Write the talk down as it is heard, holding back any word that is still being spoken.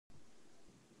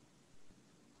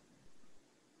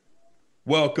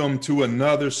Welcome to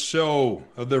another show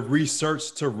of the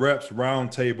Research to Reps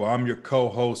Roundtable. I'm your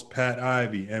co-host, Pat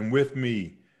Ivey, and with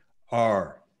me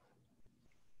are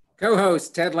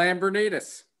co-host Ted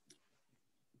Lambernitis.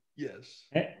 Yes.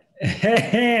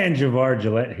 And Javar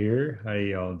Gillette here. How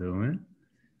y'all doing?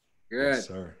 Good. Yes,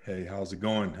 sir. Hey, how's it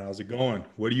going?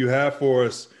 What do you have for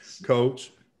us,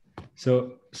 Coach?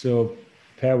 So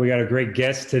Pat, we got a great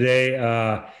guest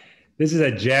today. This is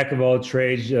a jack of all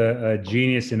trades, a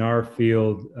genius in our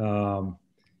field,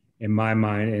 in my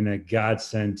mind, and a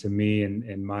godsend to me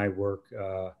and my work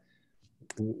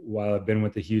while I've been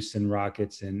with the Houston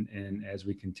Rockets and as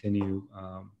we continue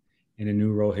in a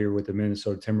new role here with the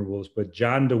Minnesota Timberwolves. But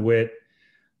John DeWitt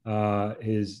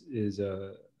is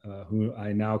who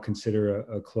I now consider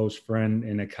a close friend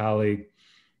and a colleague.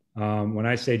 When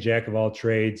I say jack of all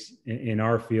trades in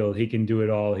our field, he can do it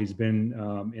all. He's been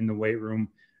in the weight room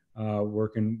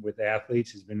working with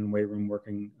athletes. He's been in the weight room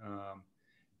working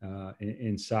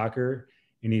in soccer,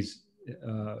 and he's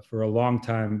for a long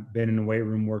time been in the weight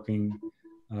room working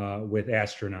with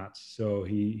astronauts. So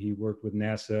he worked with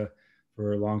NASA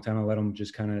for a long time. I'll let him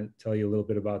just kind of tell you a little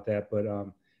bit about that. But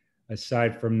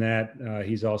aside from that,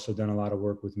 he's also done a lot of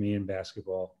work with me in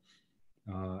basketball,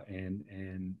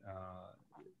 and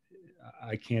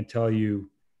I can't tell you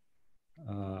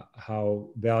how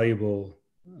valuable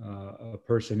a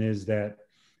person is that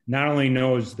not only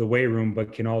knows the weight room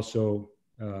but can also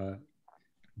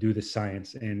do the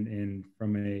science. And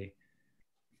from a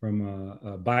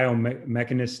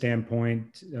biomechanist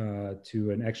standpoint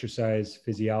to an exercise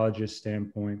physiologist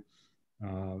standpoint,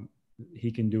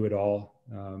 he can do it all.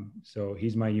 So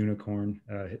he's my unicorn,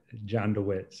 John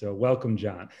DeWitt. So welcome,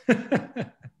 John.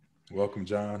 Welcome,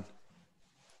 John.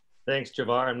 Thanks,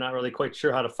 Javar. I'm not really quite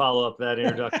sure how to follow up that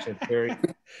introduction. Very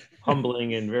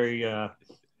humbling and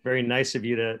very nice of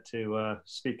you to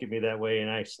speak of me that way. And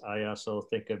I also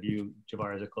think of you,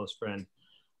 Javar, as a close friend.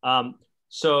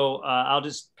 So I'll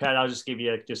just give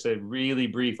you just a really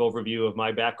brief overview of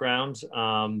my background.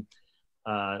 So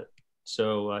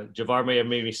Javar may have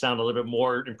made me sound a little bit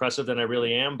more impressive than I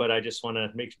really am, but I just want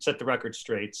to set the record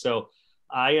straight. So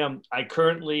I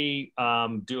currently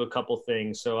do a couple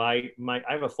things. So I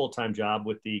have a full-time job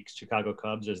with the Chicago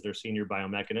Cubs as their senior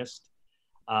biomechanist.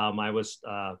 I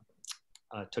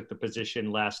took the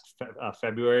position last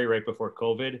February, right before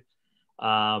COVID.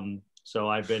 So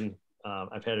I've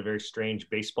had a very strange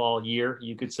baseball year,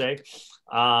 you could say.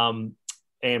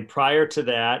 And prior to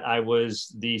that, I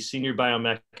was the senior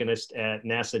biomechanist at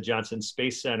NASA Johnson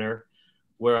Space Center,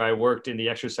 where I worked in the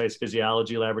exercise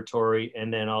physiology laboratory,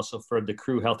 and then also for the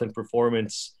crew health and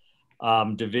performance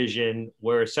division,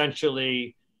 where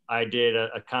essentially I did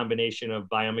a combination of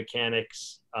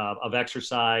biomechanics of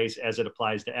exercise as it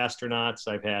applies to astronauts.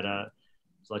 I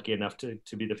was lucky enough to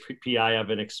be the PI of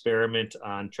an experiment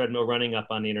on treadmill running up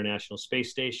on the International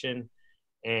Space Station.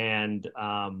 And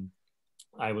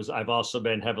I've also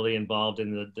been heavily involved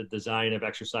in the design of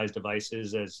exercise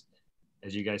devices.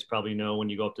 As you guys probably know, when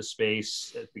you go up to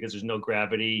space, because there's no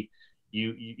gravity,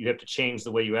 you have to change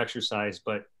the way you exercise,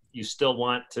 but you still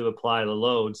want to apply the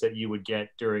loads that you would get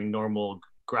during normal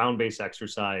ground-based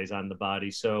exercise on the body.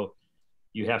 So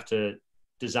you have to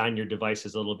design your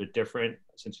devices a little bit different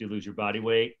since you lose your body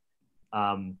weight.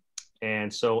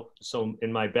 And so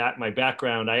in my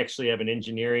background, I actually have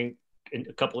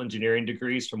a couple engineering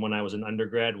degrees from when I was an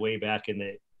undergrad way back in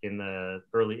the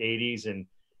early 80s. And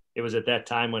it was at that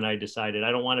time when I decided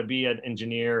I don't want to be an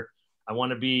engineer. I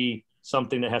want to be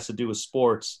something that has to do with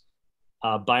sports.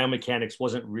 Biomechanics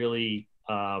wasn't really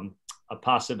a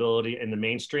possibility in the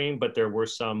mainstream, but there were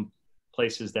some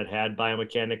places that had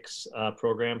biomechanics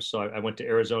programs. So I went to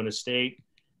Arizona State,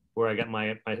 where I got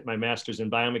my master's in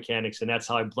biomechanics, and that's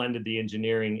how I blended the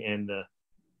engineering and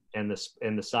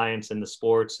the science and the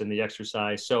sports and the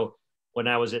exercise. So when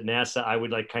I was at NASA, I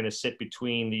would kind of sit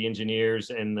between the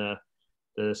engineers and the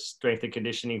strength and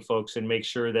conditioning folks and make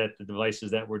sure that the devices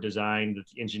that were designed, that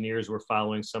the engineers were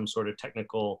following some sort of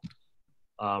technical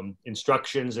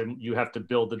instructions, and you have to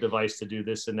build the device to do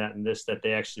this and that and this, that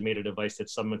they actually made a device that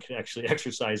someone can actually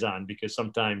exercise on, because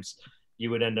sometimes you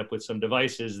would end up with some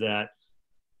devices that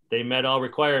they met all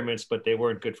requirements, but they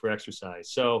weren't good for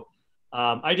exercise. So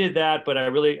I did that, but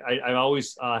I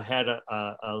always had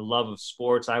a love of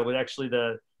sports. I was actually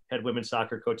the head women's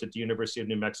soccer coach at the University of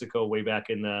New Mexico way back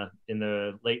in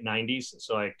the late 90s.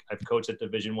 So I've coached at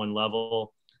Division I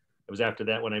level. It was after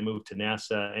that when I moved to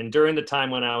NASA. And during the time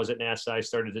when I was at NASA, I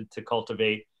started to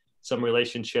cultivate some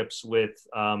relationships with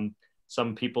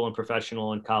some people in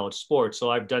professional and college sports. So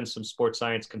I've done some sports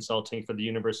science consulting for the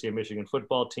University of Michigan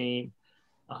football team.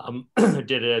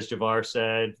 Did it, as Javar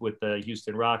said, with the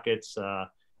Houston Rockets.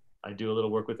 I do a little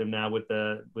work with him now with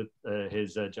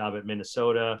his job at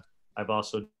Minnesota. I've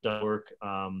also done work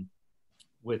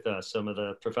with some of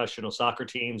the professional soccer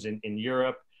teams in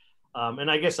Europe. And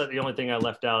I guess the only thing I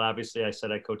left out, obviously, I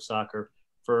said I coach soccer.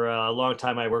 For a long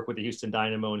time, I worked with the Houston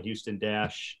Dynamo and Houston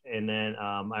Dash. And then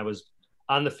I was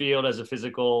on the field as a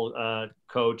physical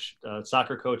coach,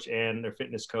 soccer coach, and their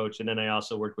fitness coach. And then I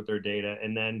also worked with their data.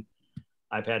 And then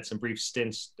I've had some brief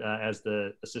stints as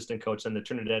the assistant coach on the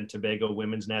Trinidad and Tobago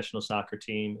women's national soccer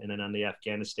team, and then on the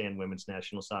Afghanistan women's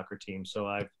national soccer team. So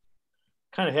I've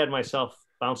kind of had myself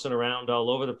bouncing around all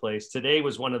over the place. Today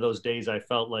was one of those days I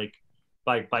felt like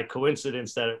by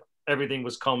coincidence that everything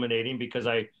was culminating, because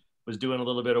I was doing a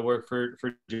little bit of work for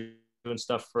doing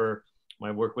stuff for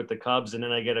my work with the Cubs. And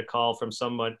then I get a call from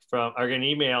someone or an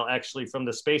email actually from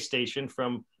the space station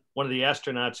from one of the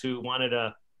astronauts who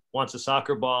wants a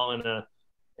soccer ball and a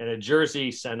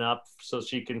jersey sent up so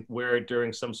she can wear it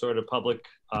during some sort of public,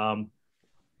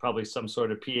 probably some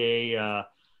sort of PA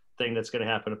thing that's going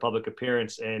to happen, a public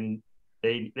appearance. And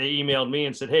they emailed me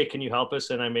and said, hey, can you help us?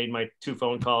 And I made my 2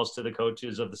 phone calls to the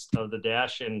coaches of the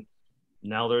Dash, and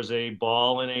now there's a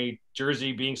ball and a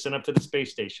jersey being sent up to the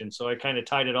space station. So I kind of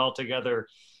tied it all together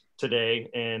today,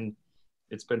 and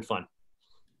it's been fun.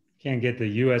 Can't get the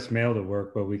U.S. mail to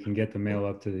work, but we can get the mail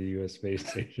up to the U.S. space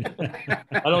station.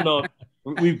 I don't know.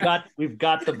 We've got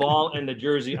the ball and the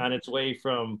jersey on its way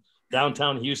from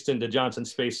downtown Houston to Johnson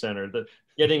Space Center.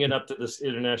 Getting it up to this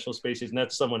International Space Station,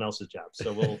 that's someone else's job.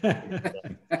 So we'll.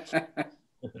 That's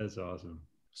awesome.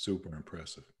 Super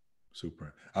impressive.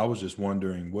 Super. I was just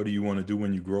wondering, what do you want to do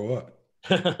when you grow up?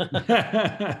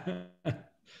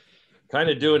 Kind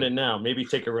of doing it now. Maybe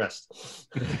take a rest.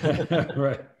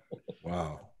 Right.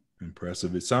 Wow.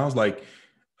 Impressive. It sounds like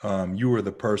you were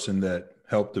the person that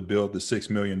helped to build the $6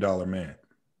 million man.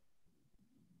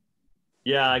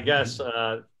 Yeah, I guess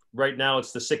right now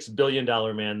it's the $6 billion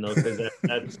man, though, because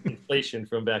that's inflation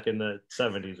from back in the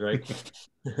 70s, right?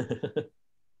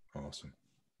 Awesome.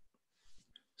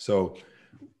 So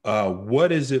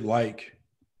what is it like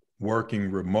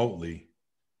working remotely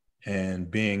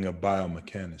and being a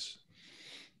biomechanist?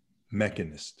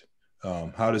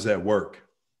 How does that work?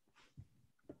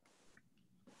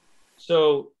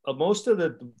 So most of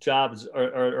the jobs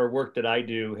or work that I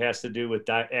do has to do with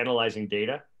analyzing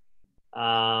data.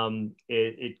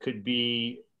 It could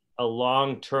be a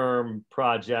long-term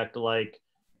project, like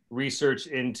research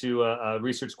into a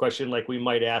research question like we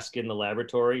might ask in the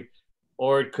laboratory,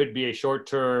 or it could be a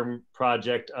short-term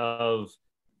project of,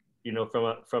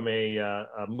 from a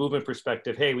movement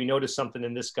perspective. Hey, we noticed something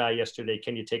in this guy yesterday.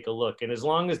 Can you take a look? And as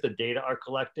long as the data are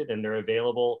collected and they're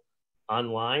available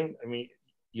online, I mean,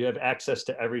 you have access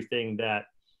to everything that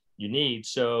you need.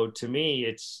 So to me,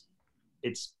 it's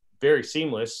very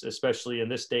seamless, especially in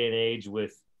this day and age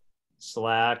with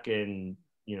Slack and,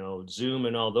 Zoom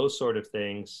and all those sort of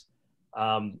things.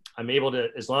 I'm able to,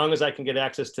 as long as I can get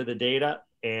access to the data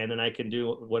and then I can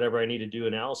do whatever I need to do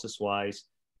analysis wise,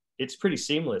 it's pretty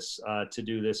seamless to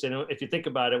do this. And if you think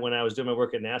about it, when I was doing my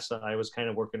work at NASA, I was kind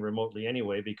of working remotely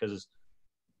anyway, because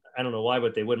I don't know why,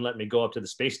 but they wouldn't let me go up to the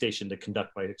space station to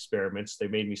conduct my experiments. They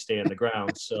made me stay on the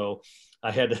ground. So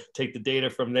I had to take the data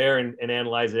from there and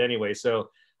analyze it anyway.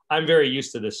 So I'm very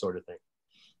used to this sort of thing.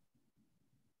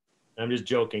 I'm just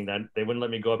joking that they wouldn't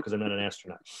let me go up because I'm not an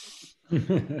astronaut.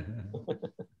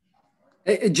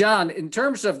 Hey, John, in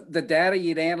terms of the data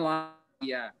you'd analyze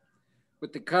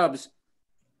with the Cubs,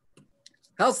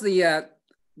 how's the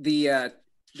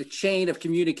chain of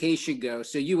communication go?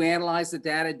 So you analyze the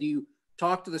data. Do you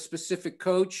talk to the specific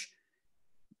coach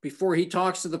before he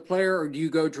talks to the player, or do you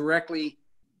go directly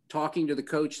talking to the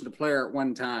coach and the player at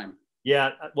one time?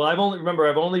 Yeah, well, I've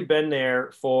only been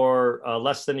there for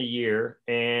less than a year,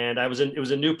 and it was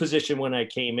a new position when I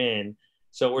came in.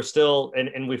 So we're still,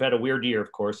 and we've had a weird year,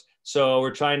 of course. So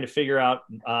we're trying to figure out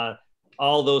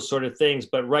all those sort of things.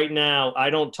 But right now, I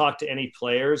don't talk to any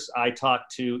players. I talk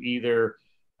to either.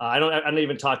 I don't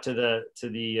even talk to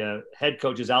the head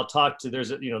coaches. I'll talk to there's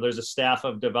a staff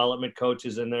of development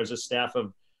coaches, and there's a staff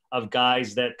of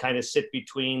guys that kind of sit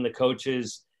between the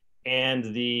coaches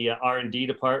and the R&D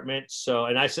department. So,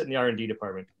 and I sit in the R&D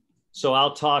department. So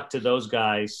I'll talk to those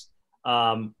guys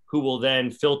who will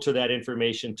then filter that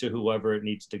information to whoever it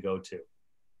needs to go to.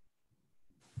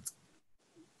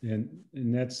 And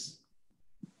that's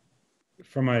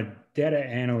from a data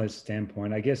analyst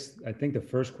standpoint. I think the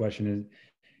first question is,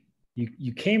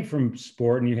 you came from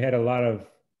sport and you had a lot of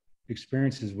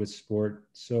experiences with sport.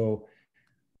 So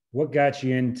what got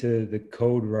you into the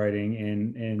code writing,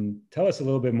 and tell us a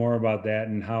little bit more about that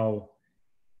and how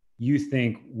you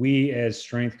think we as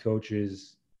strength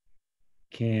coaches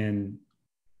can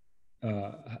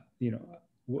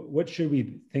what should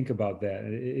we think about that?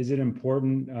 Is it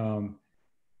important?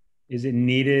 Is it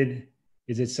needed?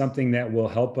 Is it something that will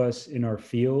help us in our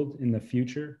field in the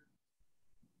future?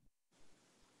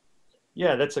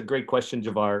 Yeah, that's a great question,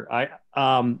 Javar.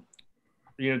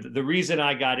 The reason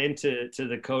I got into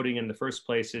the coding in the first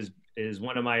place is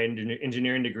one of my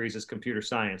engineering degrees is computer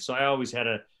science. So I always had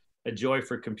a joy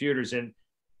for computers,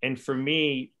 and for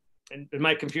me, and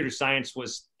my computer science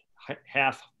was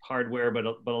half hardware, but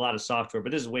a lot of software.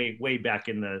 But this is way back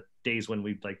in the days when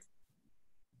we like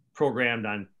programmed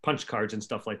on punch cards and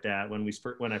stuff like that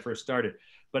when I first started.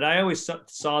 But I always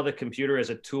saw the computer as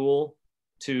a tool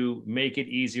to make it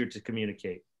easier to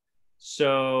communicate.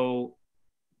 So,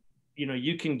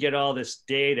 you can get all this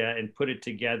data and put it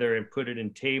together and put it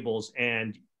in tables,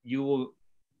 and you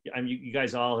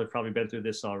guys all have probably been through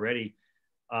this already,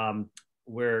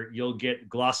 where you'll get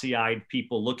glossy-eyed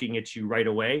people looking at you right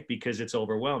away because it's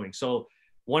overwhelming. So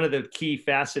one of the key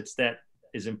facets that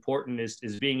is important is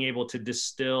being able to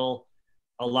distill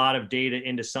a lot of data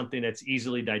into something that's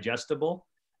easily digestible.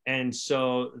 And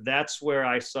so that's where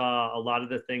I saw a lot of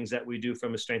the things that we do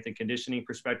from a strength and conditioning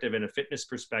perspective and a fitness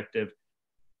perspective.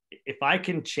 If I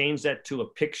can change that to a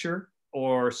picture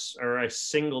or a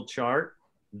single chart,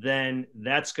 then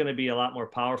that's going to be a lot more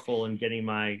powerful in getting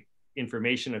my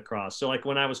information across. So like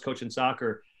when I was coaching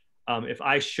soccer, if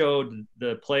I showed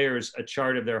the players a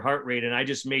chart of their heart rate and I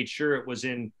just made sure it was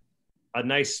in a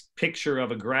nice picture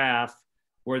of a graph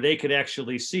where they could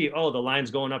actually see, oh, the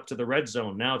line's going up to the red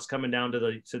zone. Now it's coming down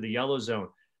to the yellow zone.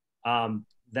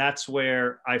 That's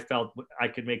where I felt I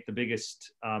could make the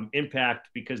biggest impact,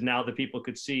 because now the people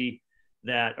could see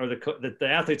that, or the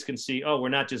athletes can see, oh, we're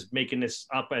not just making this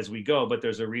up as we go, but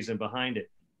there's a reason behind it.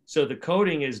 So the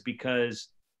coding is because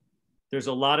there's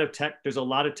a lot of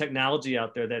technology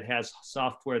out there that has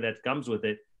software that comes with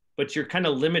it, but you're kind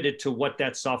of limited to what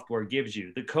that software gives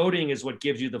you. The coding is what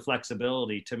gives you the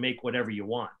flexibility to make whatever you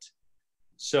want.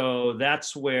 So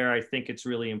that's where I think it's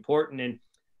really important.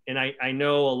 And I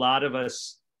know a lot of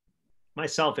us,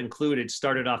 myself included,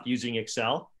 started off using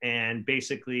Excel and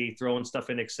basically throwing stuff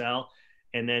in Excel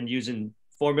and then using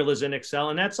formulas in Excel.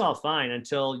 And that's all fine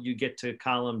until you get to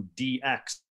column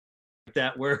DX,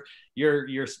 that where your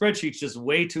spreadsheet's just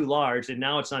way too large, and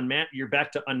now it's you're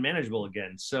back to unmanageable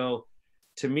again. So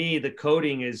to me, the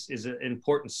coding is an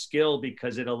important skill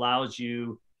because it allows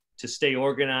you to stay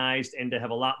organized and to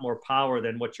have a lot more power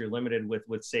than what you're limited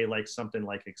with say like something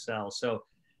like Excel. So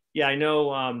yeah, I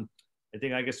know.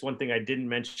 I guess one thing I didn't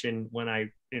mention when I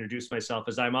introduced myself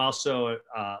is I'm also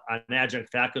an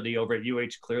adjunct faculty over at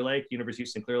Clear Lake, University of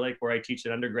Houston Clear Lake, where I teach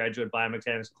an undergraduate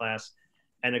biomechanics class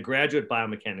and a graduate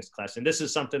biomechanics class. And this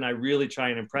is something I really try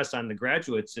and impress on the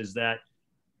graduates, is that,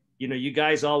 you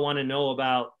guys all want to know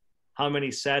about how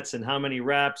many sets and how many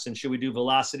reps, and should we do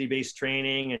velocity-based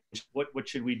training, and what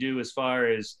should we do as far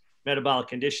as metabolic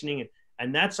conditioning.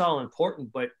 And that's all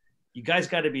important, but you guys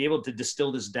got to be able to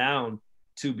distill this down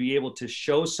to be able to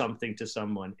show something to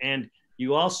someone. And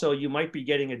you might be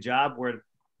getting a job where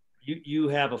you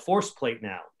have a force plate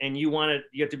now, and you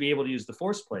have to be able to use the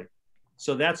force plate.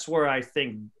 So that's where I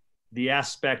think the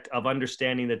aspect of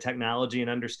understanding the technology and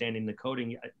understanding the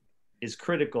coding is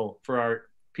critical for our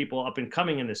people up and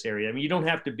coming in this area. I mean, you don't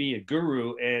have to be a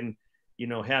guru and,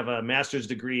 have a master's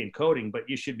degree in coding, but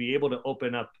you should be able to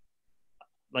open up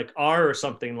like R or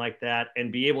something like that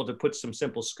and be able to put some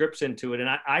simple scripts into it. And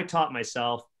I taught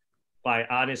myself by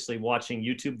honestly watching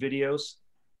YouTube videos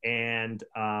and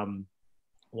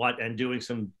doing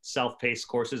some self-paced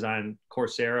courses on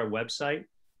Coursera website.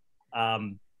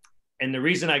 And the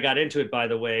reason I got into it, by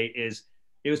the way, is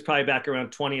it was probably back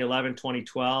around 2011,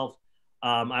 2012.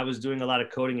 I was doing a lot of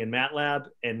coding in MATLAB,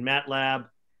 and MATLAB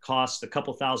costs a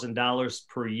couple $1,000s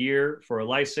per year for a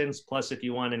license. Plus, if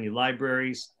you want any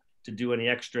libraries to do any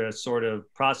extra sort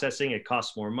of processing, it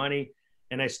costs more money.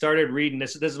 And I started reading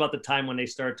this. This is about the time when they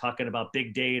started talking about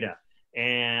big data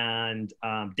and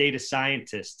data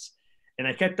scientists. And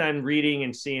I kept on reading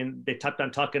and seeing they kept on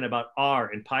talking about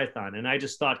R and Python. And I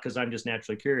just thought, because I'm just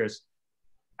naturally curious,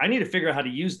 I need to figure out how to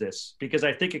use this because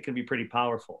I think it can be pretty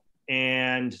powerful.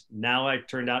 And now it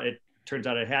turns out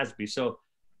it has to be. So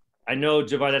I know,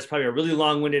 Javar, that's probably a really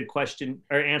long-winded question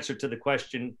or answer to the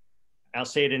question. I'll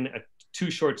say it in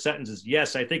two short sentences.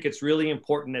 Yes, I think it's really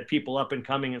important that people up and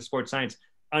coming in sports science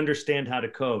understand how to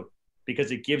code,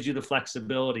 because it gives you the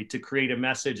flexibility to create a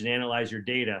message and analyze your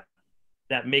data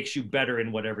that makes you better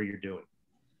in whatever you're doing.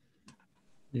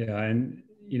 Yeah. And,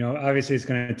 obviously it's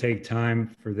going to take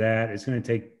time for that. It's going to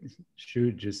take,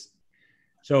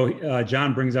 so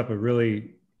John brings up a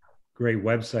really great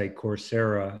website,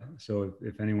 Coursera. So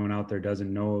if anyone out there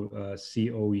doesn't know,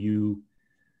 COUR,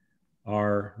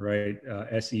 right?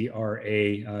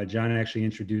 SERA. John actually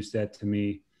introduced that to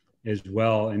me as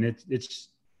well, and it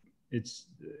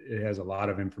has a lot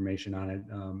of information on it.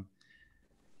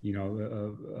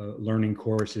 Learning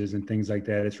courses and things like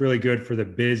that. It's really good for the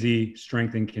busy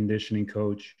strength and conditioning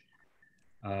coach.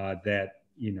 And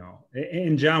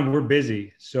John, we're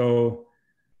busy, so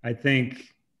I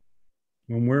think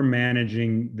when we're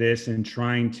managing this and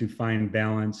trying to find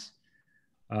balance,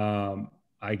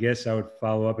 I guess I would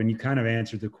follow up, and you kind of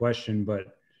answered the question,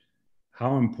 but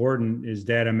how important is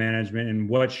data management, and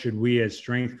what should we as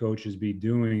strength coaches be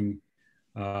doing?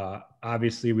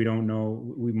 Obviously we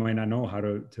might not know how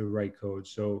to write code.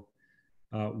 So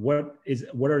what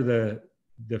are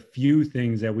the few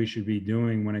things that we should be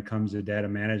doing when it comes to data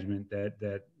management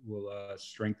that will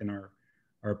strengthen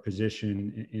our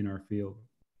position in our field?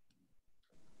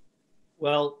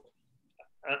 Well,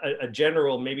 a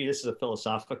general, maybe this is a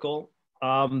philosophical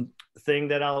thing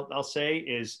that I'll say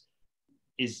is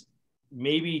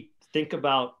maybe think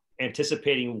about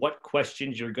anticipating what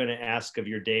questions you're going to ask of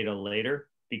your data later,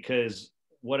 because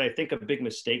what I think a big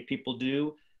mistake people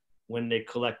do when they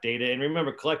collect data, and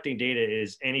remember, collecting data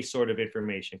is any sort of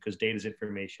information, because data is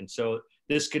information. So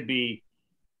this could be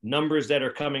numbers that are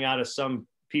coming out of some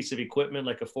piece of equipment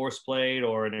like a force plate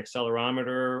or an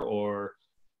accelerometer or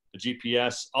a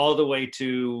GPS, all the way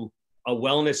to a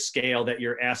wellness scale that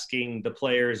you're asking the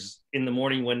players in the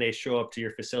morning when they show up to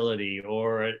your facility,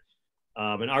 or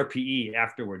an RPE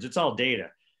afterwards. It's all data.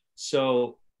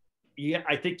 So yeah,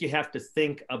 I think you have to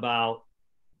think about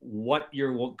what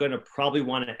you're going to probably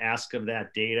want to ask of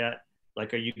that data.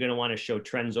 Like, are you going to want to show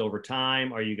trends over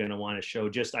time? Are you going to want to show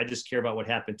I just care about what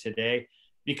happened today?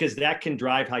 Because that can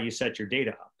drive how you set your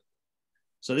data up.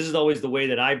 So this is always the way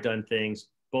that I've done things,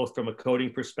 both from a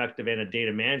coding perspective and a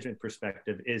data management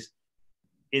perspective,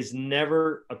 is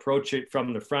never approach it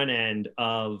from the front end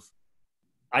of,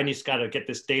 I just got to get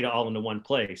this data all into one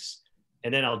place,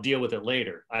 and then I'll deal with it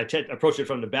later. I approach it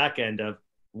from the back end of,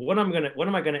 what am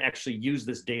I going to actually use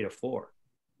this data for?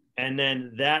 And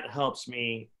then that helps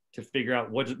me to figure out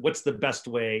what's the best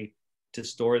way to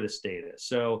store this data.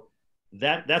 So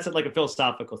that's like a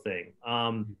philosophical thing.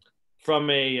 From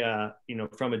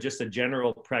just a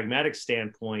general pragmatic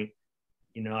standpoint,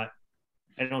 I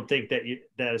don't think that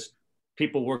as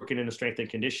people working in the strength and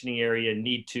conditioning area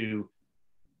need to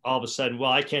all of a sudden,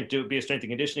 well, I can't be a strength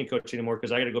and conditioning coach anymore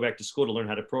because I got to go back to school to learn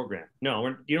how to program.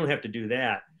 No, you don't have to do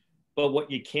that. But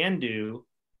what you can do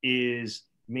is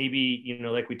maybe,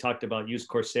 like we talked about, use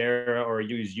Coursera or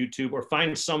use YouTube, or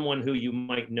find someone who you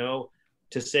might know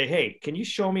to say, hey, can you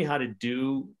show me how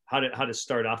to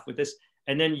start off with this?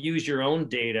 And then use your own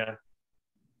data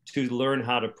to learn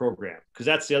how to program. Because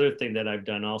that's the other thing that I've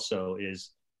done also is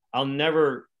I'll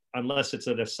never, unless it's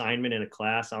an assignment in a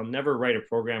class, I'll never write a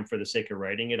program for the sake of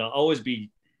writing it. I'll always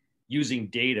be using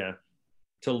data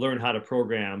to learn how to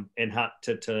program and how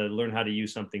to learn how to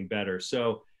use something better.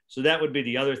 So that would be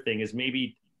the other thing, is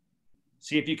maybe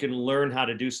see if you can learn how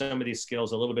to do some of these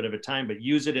skills a little bit at a time, but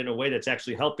use it in a way that's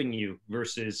actually helping you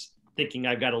versus thinking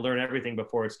I've got to learn everything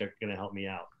before it's going to help me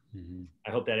out. Mm-hmm.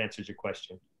 I hope that answers your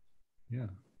question. Yeah.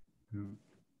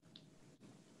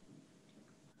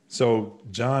 So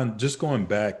John, just going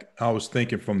back, I was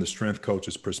thinking from the strength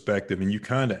coach's perspective, and you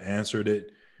kind of answered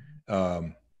it,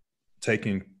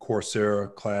 taking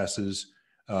Coursera classes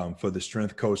for the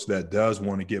strength coach that does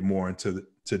want to get more into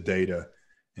data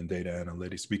and data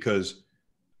analytics, because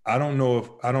I don't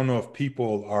know if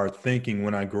people are thinking,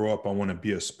 when I grow up, I want to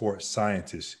be a sports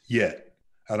scientist yet.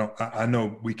 I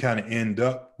know we kind of end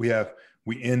up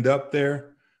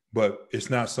there, but it's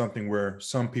not something where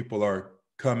some people are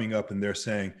coming up and they're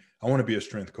saying, I want to be a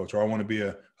strength coach, or I want to be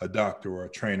a doctor or a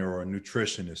trainer or a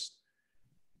nutritionist.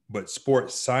 But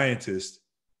sports scientist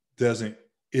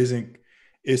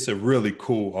it's a really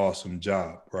cool, awesome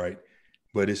job, right?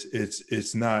 But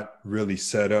it's not really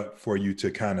set up for you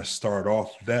to kind of start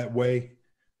off that way,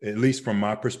 at least from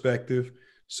my perspective.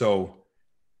 So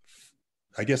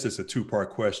I guess it's a two-part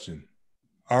question.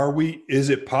 Is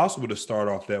it possible to start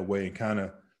off that way and kind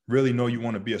of really know you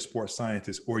want to be a sports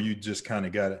scientist, or you just kind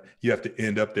of you have to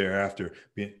end up there after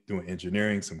doing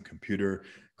engineering, some computer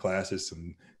classes,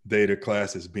 some data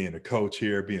classes, being a coach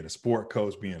here, being a sport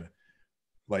coach,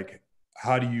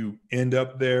 how do you end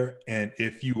up there? And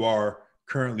if you are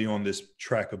currently on this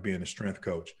track of being a strength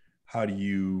coach, how do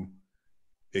you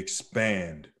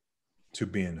expand to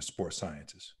being a sports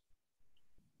scientist?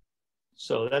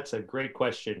 So that's a great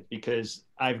question, because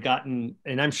I've gotten,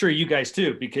 and I'm sure you guys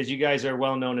too, because you guys are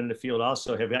well known in the field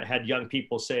also, have had young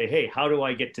people say, hey, how do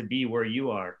I get to be where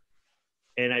you are?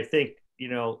 And I think,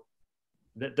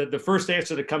 the first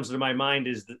answer that comes to my mind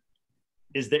is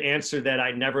the answer that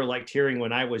I never liked hearing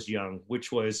when I was young,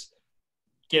 which was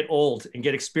get old and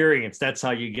get experience. That's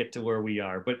how you get to where we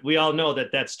are. But we all know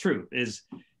that that's true, is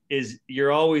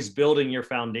you're always building your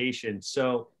foundation.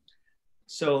 So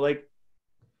like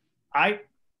I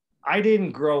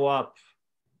didn't grow up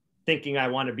thinking I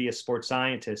want to be a sports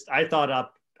scientist. I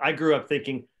grew up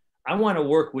thinking I want to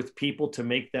work with people to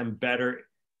make them better,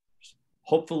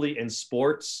 hopefully in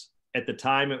sports. At the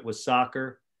time it was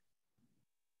soccer,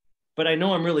 but I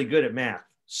know I'm really good at math.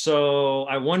 So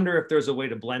I wonder if there's a way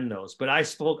to blend those, but I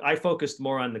focused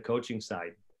more on the coaching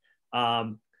side.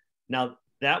 Now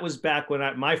that was back when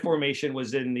my formation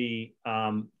was in the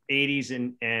 80s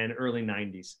and early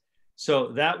 90s.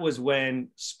 So that was when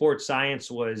sports science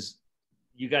was,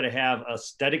 you got to have a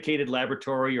dedicated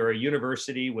laboratory or a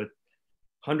university with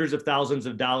hundreds of thousands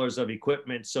of dollars of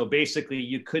equipment. So basically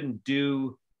you couldn't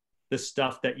do the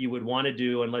stuff that you would want to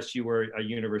do unless you were a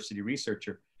university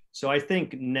researcher. So I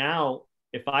think now,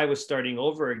 if I was starting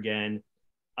over again,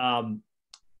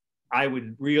 I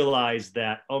would realize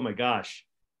that, oh my gosh,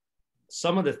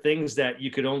 some of the things that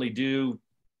you could only do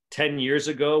 10 years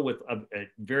ago with a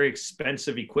very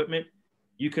expensive equipment,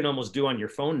 you can almost do on your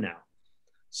phone now.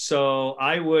 So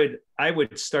I would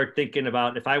start thinking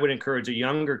about, if I would encourage a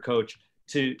younger coach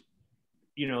to,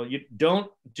 you don't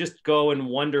just go in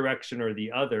one direction or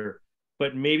the other,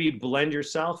 but maybe blend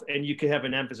yourself, and you can have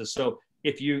an emphasis. So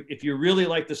if you really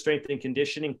like the strength and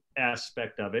conditioning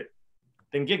aspect of it,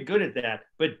 then get good at that,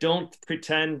 but don't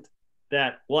pretend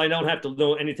that, well, I don't have to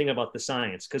know anything about the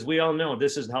science, because we all know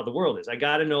this is how the world is. I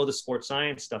got to know the sports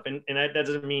science stuff. And that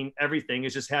doesn't mean everything.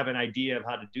 It's just have an idea of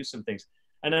how to do some things.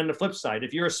 And on the flip side,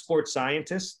 if you're a sports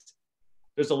scientist,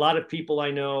 there's a lot of people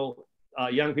I know,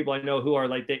 young people I know, who are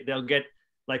like, they'll get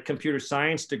like computer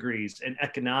science degrees and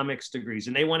economics degrees,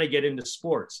 and they want to get into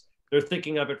sports. They're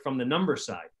thinking of it from the number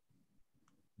side.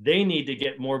 They need to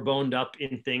get more boned up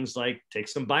in things like take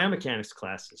some biomechanics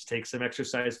classes, take some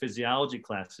exercise physiology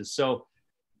classes. So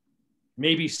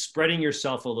maybe spreading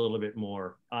yourself a little bit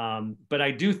more. But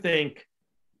I do think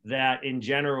that in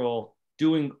general,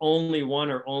 doing only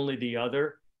one or only the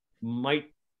other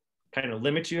might kind of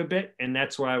limit you a bit. And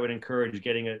that's where I would encourage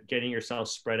getting yourself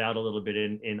spread out a little bit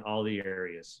in all the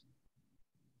areas.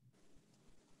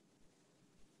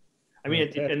 I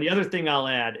mean, and the other thing I'll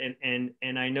add,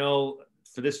 and I know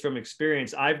for this from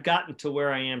experience, I've gotten to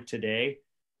where I am today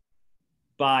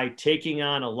by taking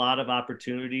on a lot of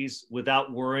opportunities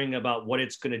without worrying about what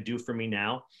it's going to do for me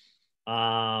now.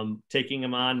 Taking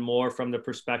them on more from the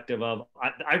perspective of,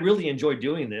 I really enjoy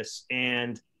doing this.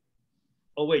 And,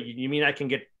 oh, wait, you mean I can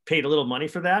get paid a little money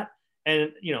for that?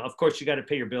 And, of course you got to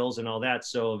pay your bills and all that.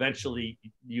 So eventually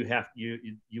you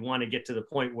want to get to the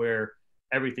point where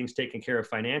everything's taken care of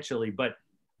financially. But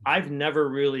I've never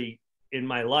really in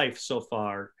my life so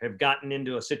far have gotten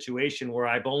into a situation where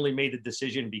I've only made the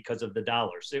decision because of the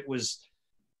dollars. It was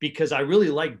because I really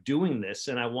like doing this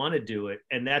and I want to do it.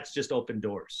 And that's just open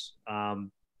doors.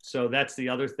 So that's the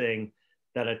other thing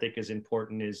that I think is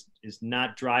important, is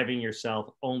not driving yourself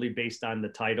only based on the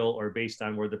title or based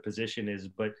on where the position is,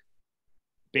 but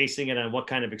basing it on what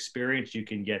kind of experience you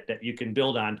can get that you can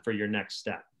build on for your next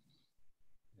step.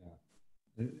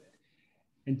 Yeah.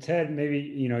 And Ted, maybe,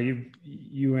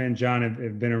 you and John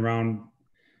have been around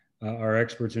our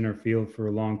experts in our field for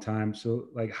a long time. So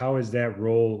like, how has that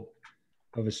role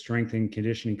of a strength and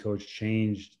conditioning coach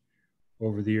changed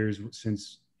over the years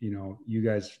since, you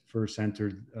guys first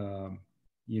entered,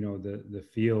 the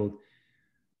field?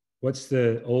 What's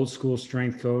the old school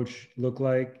strength coach look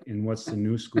like? And what's the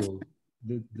new school,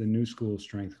 the new school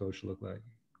strength coach look like?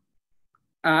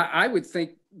 I would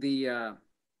think the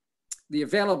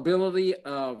availability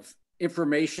of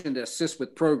information to assist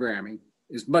with programming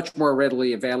is much more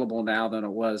readily available now than it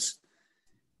was,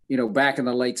 back in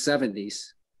the late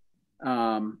 70s.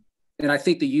 And I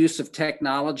think the use of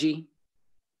technology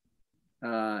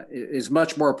is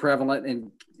much more prevalent,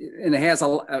 and it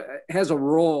has a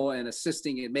role in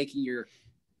assisting in making your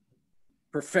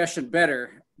profession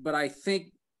better. But I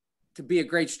think to be a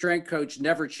great strength coach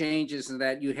never changes, in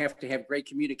that you have to have great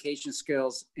communication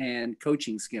skills and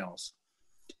coaching skills.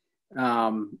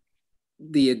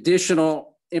 The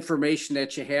additional information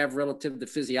that you have relative to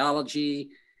physiology,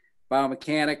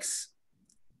 biomechanics,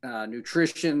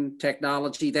 nutrition,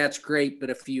 technology, that's great.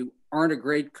 But if you aren't a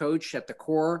great coach at the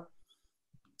core,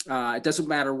 it doesn't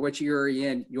matter what you're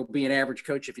in, you'll be an average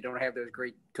coach if you don't have those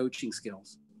great coaching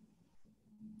skills.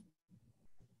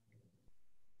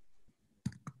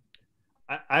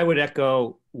 I would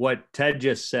echo what Ted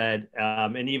just said,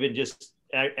 and even just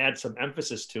add some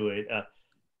emphasis to it.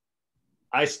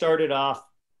 I started off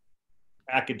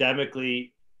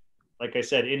academically, like I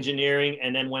said, engineering,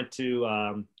 and then went into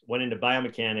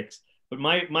biomechanics. But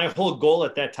my whole goal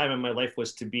at that time in my life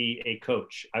was to be a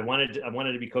coach. I wanted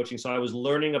to be coaching, so I was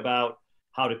learning about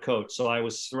how to coach. So I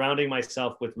was surrounding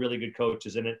myself with really good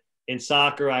coaches. And in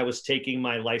soccer, I was taking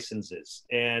my licenses,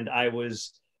 and I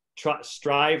was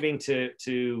striving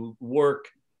to work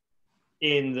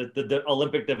in the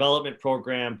Olympic development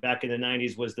program back in the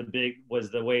 90s. Was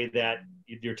the way that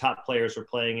your top players were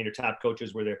playing and your top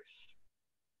coaches were there.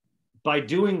 By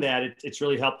doing that, it's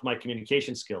really helped my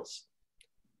communication skills.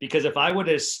 Because if I would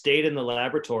have stayed in the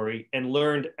laboratory and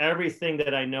learned everything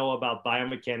that I know about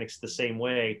biomechanics the same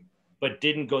way, but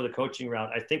didn't go the coaching route,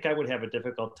 I think I would have a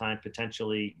difficult time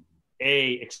potentially,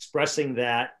 A, expressing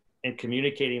that and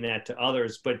communicating that to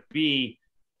others, but B,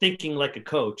 thinking like a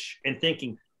coach and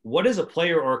thinking, what does a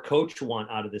player or a coach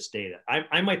want out of this data?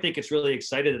 I might think it's really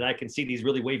excited that I can see these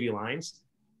really wavy lines,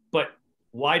 but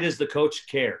why does the coach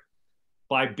care?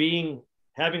 By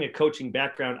having a coaching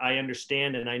background, I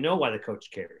understand and I know why the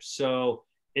coach cares. So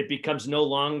it becomes no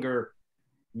longer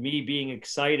me being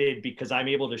excited because I'm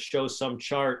able to show some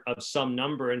chart of some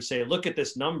number and say, look at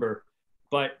this number.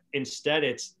 But instead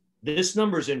it's, this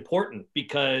number is important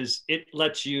because it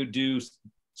lets you do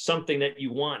something that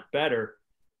you want better.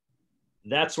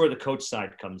 That's where the coach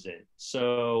side comes in.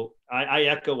 So I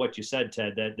echo what you said,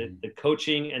 Ted, that the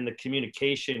coaching and the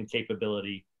communication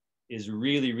capability is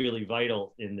really, really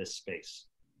vital in this space.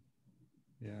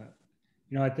 Yeah.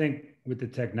 I think with the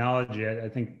technology, I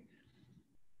think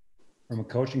from a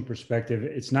coaching perspective,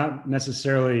 it's not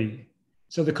necessarily,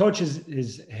 so the coach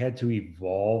has had to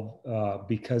evolve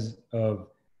because of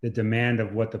the demand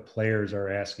of what the players are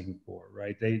asking for,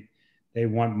 right? They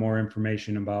want more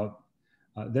information about,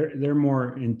 they're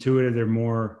more intuitive, they're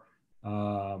more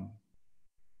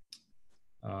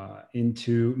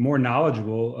more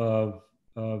knowledgeable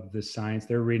of the science.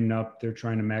 They're reading up, they're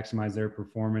trying to maximize their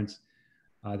performance.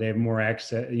 They have more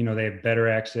access, they have better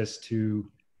access to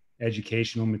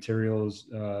educational materials,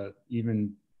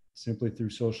 even simply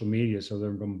through social media. So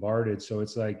they're bombarded. So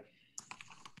it's like,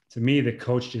 to me, the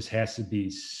coach just has to be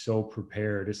so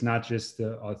prepared. It's not just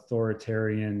the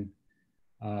authoritarian,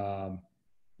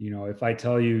 if I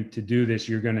tell you to do this,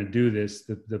 you're going to do this.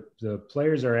 The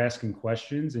players are asking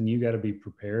questions, and you got to be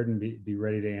prepared and be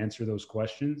ready to answer those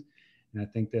questions. And I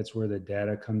think that's where the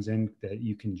data comes in, that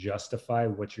you can justify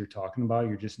what you're talking about.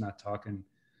 You're just not talking,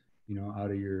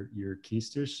 out of your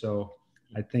keisters. So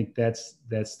I think that's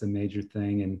the major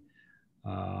thing.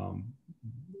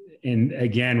 And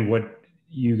again, what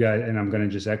you guys, and I'm going to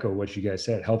just echo what you guys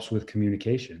said, helps with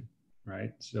communication,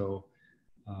 right? So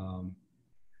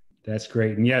that's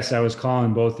great. And yes, I was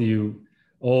calling both of you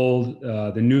old.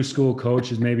 The new school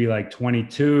coach is maybe like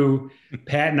 22.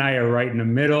 Pat and I are right in the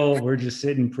middle. We're just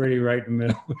sitting pretty right in the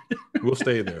middle. We'll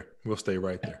stay there. We'll stay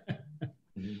right there.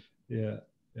 Yeah.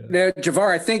 Now,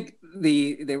 Javar, I think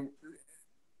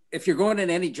if you're going in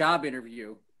any job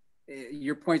interview,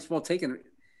 your point's well taken.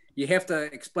 You have to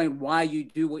explain why you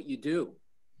do what you do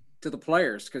to the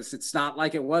players, because it's not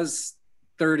like it was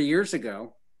 30 years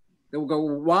ago. They will go,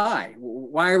 why?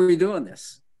 Why are we doing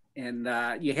this? And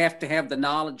you have to have the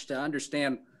knowledge to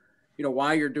understand,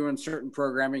 why you're doing certain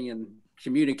programming and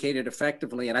communicate it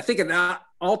effectively. And I think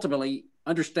ultimately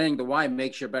understanding the why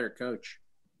makes you a better coach.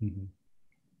 Mm-hmm.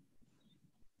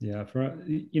 Yeah,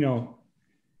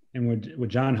 and what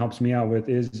John helps me out with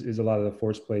is a lot of the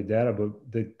force plate data. But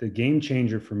the game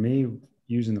changer for me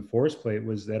using the force plate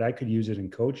was that I could use it in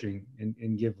coaching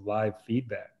and give live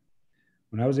feedback.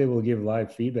 When I was able to give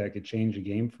live feedback, it changed the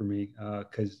game for me,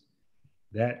 because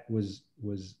that was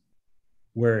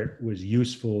where it was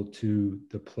useful to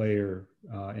the player,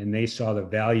 and they saw the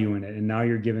value in it. And now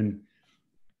you're giving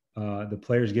the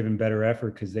players giving better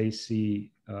effort because they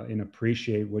see and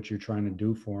appreciate what you're trying to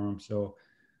do for them. So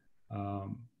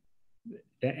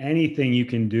anything you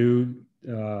can do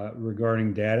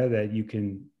regarding data that you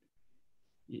can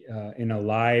in a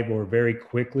live or very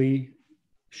quickly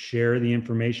share the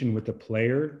information with the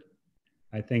player.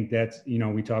 I think that's,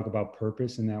 we talk about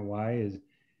purpose, and that why is,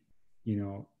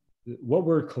 what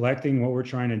we're collecting, what we're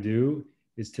trying to do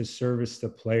is to service the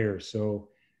player. So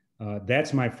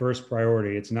that's my first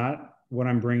priority. It's not what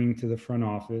I'm bringing to the front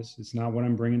office. It's not what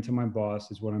I'm bringing to my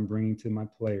boss. It's what I'm bringing to my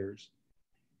players.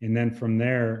 And then from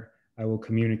there, I will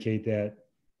communicate that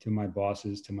to my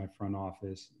bosses, to my front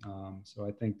office. So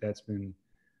I think that's been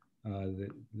the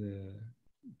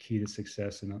key to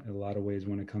success in a lot of ways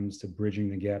when it comes to bridging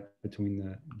the gap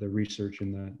between the research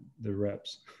and the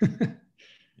reps.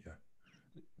 Yeah.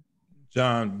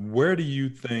 John, where do you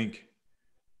think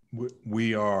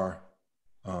we are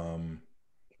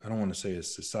I don't want to say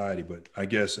as society, but I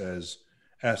guess as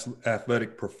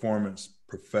athletic performance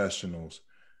professionals,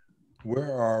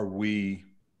 where are we?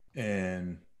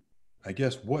 And I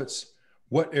guess what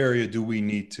area do we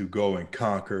need to go and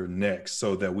conquer next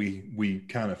so that we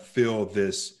kind of fill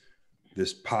this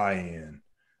pie in,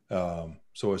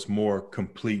 so it's more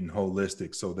complete and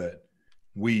holistic, so that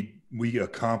we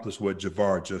accomplish what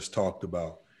Javar just talked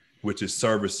about, which is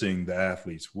servicing the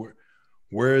athletes.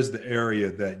 Where is the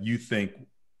area that you think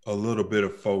a little bit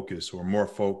of focus or more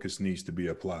focus needs to be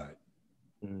applied?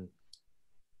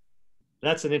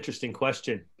 That's an interesting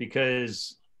question,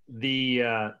 because the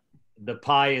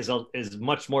pie is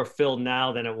much more filled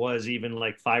now than it was even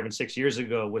like 5 and 6 years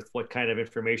ago, with what kind of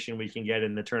information we can get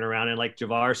in the turnaround. And like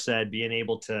Javar said, being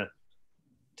able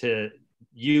to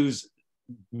use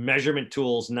measurement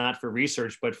tools, not for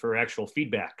research, but for actual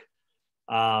feedback.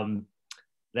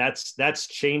 That's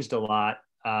changed a lot.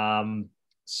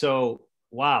 So,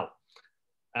 wow.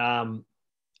 I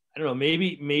don't know,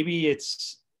 maybe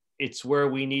it's where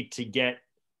we need to get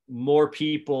more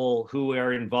people who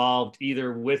are involved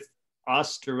either with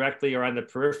us directly or on the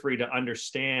periphery to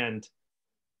understand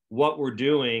what we're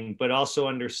doing, but also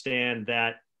understand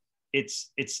that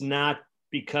it's not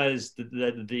because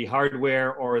the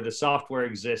hardware or the software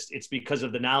exists. It's because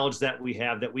of the knowledge that we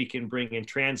have that we can bring and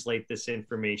translate this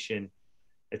information.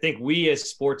 I think we as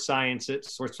sports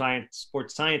scientists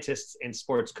and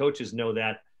sports coaches know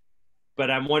that,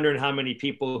 but I'm wondering how many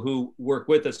people who work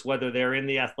with us, whether they're in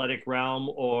the athletic realm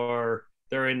or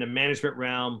they're in the management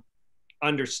realm,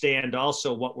 understand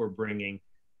also what we're bringing.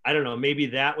 I don't know, maybe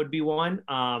that would be one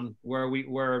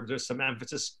where there's some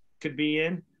emphasis could be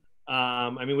in.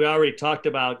 I mean, we already talked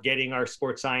about getting our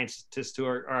sports scientists to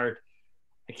our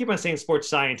I keep on saying sports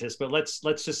scientists, but let's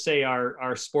just say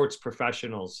our sports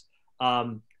professionals,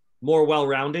 more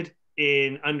well-rounded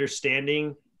in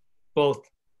understanding both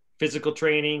physical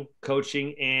training,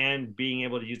 coaching, and being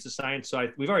able to use the science. So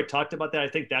we've already talked about that. I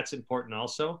think that's important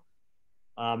also.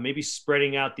 Maybe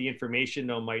spreading out the information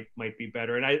though might be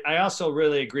better. And I also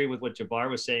really agree with what Javar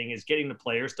was saying, is getting the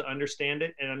players to understand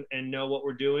it and know what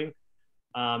we're doing.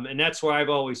 And that's where I've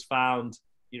always found,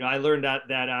 I learned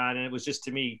that on, and it was just,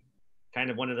 to me, kind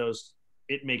of one of those,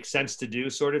 it makes sense to do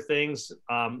sort of things.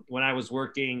 When I was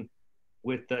working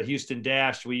with the Houston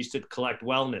Dash, we used to collect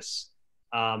wellness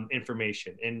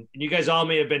information. And you guys all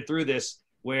may have been through this,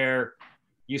 where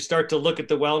you start to look at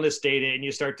the wellness data and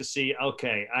you start to see,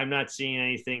 okay, I'm not seeing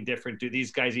anything different. Are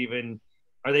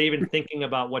they even thinking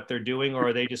about what they're doing, or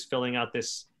are they just filling out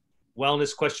this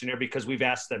wellness questionnaire because we've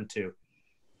asked them to?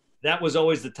 That was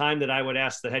always the time that I would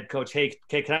ask the head coach, hey,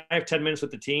 can I have 10 minutes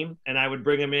with the team? And I would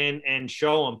bring them in and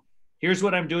show them, here's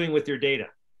what I'm doing with your data.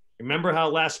 Remember how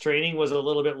last training was a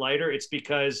little bit lighter? It's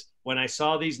because when I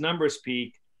saw these numbers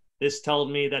peak, this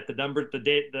told me that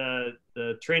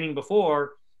the training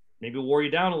before maybe wore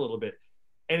you down a little bit.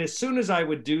 And as soon as I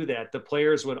would do that, the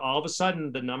players would, all of a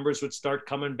sudden, the numbers would start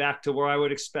coming back to where I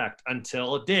would expect,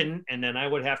 until it didn't. And then I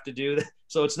would have to do that.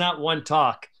 So it's not one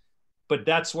talk. But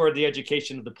that's where the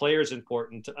education of the player is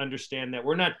important, to understand that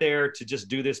we're not there to just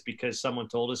do this because someone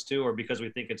told us to or because we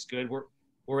think it's good.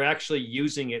 We're actually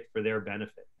using it for their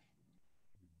benefit.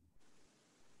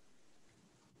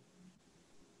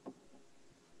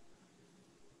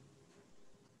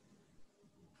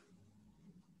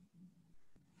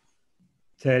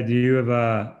 Ted, do you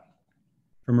have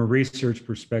from a research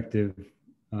perspective,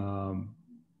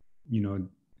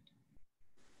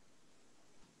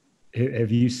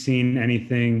 have you seen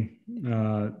anything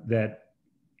that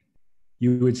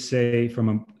you would say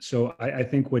so I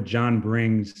think what John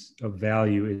brings of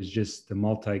value is just the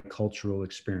multicultural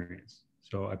experience.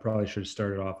 So I probably should have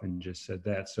started off and just said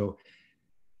that. So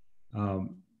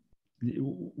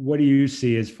what do you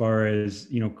see as far as,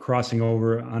 crossing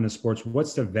over onto sports?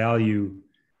 What's the value?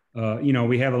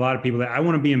 We have a lot of people that, I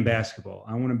want to be in basketball,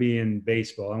 I want to be in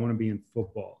baseball, I want to be in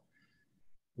football.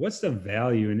 What's the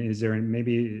value, and is there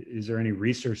any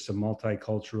research to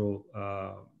multicultural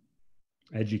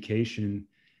education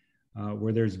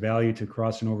where there's value to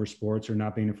crossing over sports, or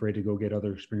not being afraid to go get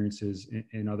other experiences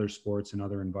in other sports and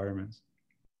other environments?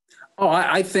 Oh,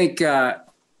 I think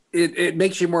it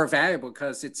makes you more valuable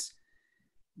because it's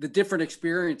the different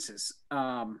experiences.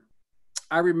 I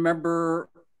remember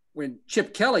when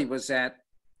Chip Kelly was at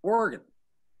Oregon,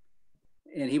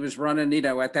 and he was running,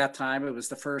 at that time, it was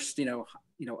the first,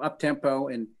 up tempo,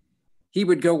 and he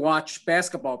would go watch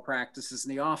basketball practices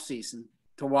in the off season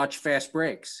to watch fast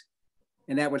breaks.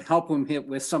 And that would help him hit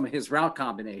with some of his route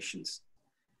combinations.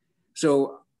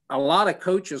 So a lot of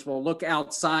coaches will look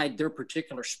outside their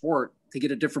particular sport to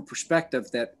get a different perspective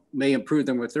that may improve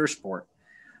them with their sport.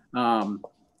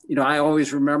 I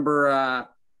always remember,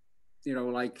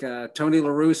 like Tony La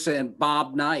Russa and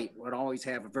Bob Knight would always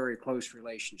have a very close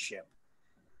relationship.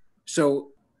 So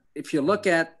if you look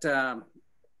at a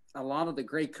lot of the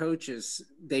great coaches,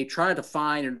 they try to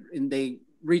find and they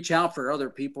reach out for other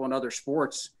people in other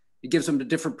sports. It gives them a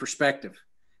different perspective.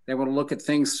 They want to look at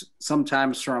things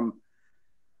sometimes from,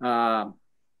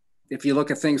 if you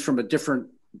look at things from a different,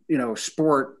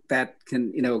 sport that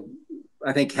can,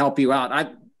 I think help you out.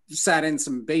 I sat in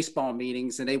some baseball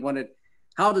meetings and they wanted,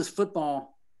 how does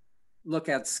football look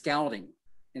at scouting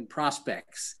and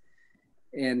prospects?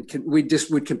 And we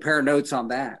just would compare notes on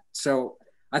that. So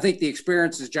I think the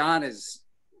experiences John is,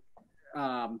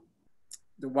 the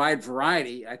wide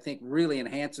variety, I think really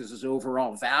enhances his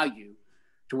overall value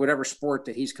to whatever sport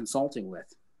that he's consulting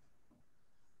with.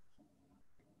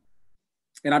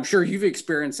 And I'm sure you've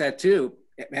experienced that too,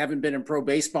 having been in pro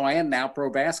baseball and now pro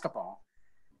basketball,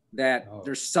 that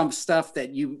there's some stuff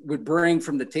that you would bring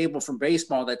from the table from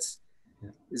baseball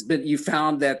you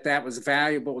found that was a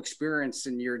valuable experience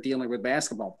in your dealing with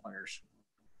basketball players.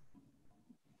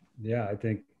 Yeah, I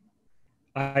think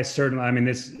I'm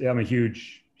a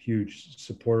huge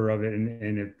supporter of it,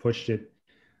 and it pushed it.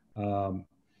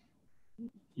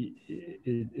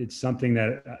 It's something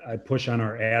that I push on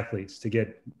our athletes to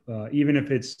get, even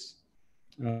if it's,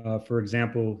 for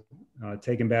example,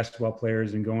 taking basketball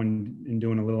players and going and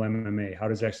doing a little MMA. How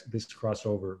does this cross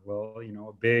over? Well,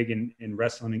 big and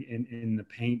wrestling in the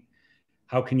paint.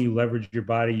 How can you leverage your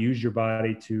body, use your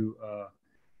body to,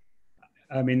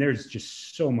 there's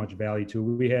just so much value to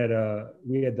it.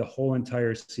 We had the whole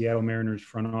entire Seattle Mariners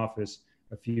front office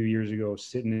a few years ago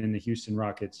sitting in the Houston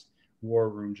Rockets war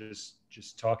room,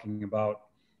 just talking about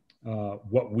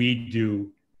what we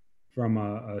do from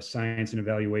a science and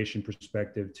evaluation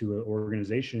perspective to an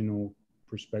organizational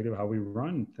perspective, how we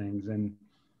run things. And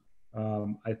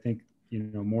I think,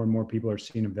 more and more people are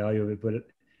seeing the value of it. But,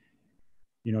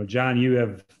 John, you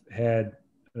have had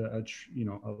a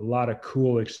lot of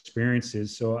cool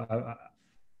experiences. So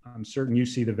I'm certain you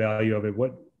see the value of it.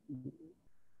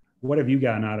 What have you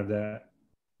gotten out of that?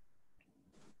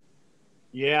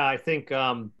 Yeah, I think,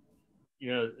 the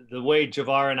way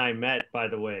Javar and I met, by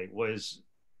the way, was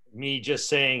me just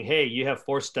saying, hey, you have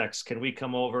force decks. Can we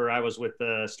come over? I was with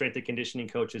the strength and conditioning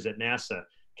coaches at NASA.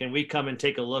 Can we come and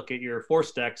take a look at your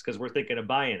force decks? Because we're thinking of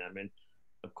buying them. And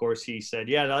of course he said,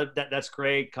 yeah, that's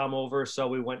great. Come over. So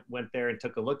we went there and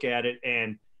took a look at it.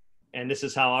 And this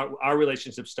is how our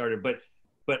relationship started.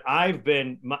 But I've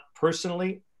been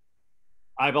personally,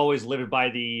 I've always lived by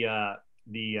the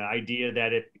idea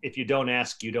that if you don't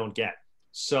ask, you don't get.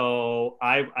 So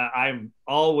I'm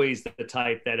always the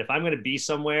type that if I'm going to be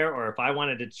somewhere or if I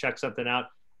wanted to check something out,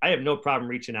 I have no problem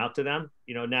reaching out to them.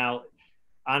 Now,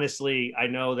 honestly, I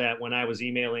know that when I was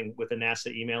emailing with a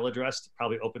NASA email address,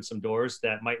 probably opened some doors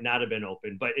that might not have been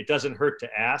open, but it doesn't hurt to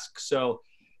ask. So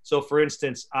for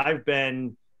instance, I've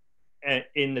been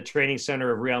in the training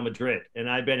center of Real Madrid, and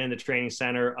I've been in the training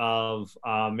center of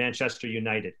Manchester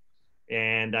United.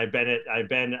 And I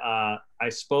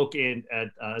spoke at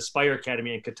Aspire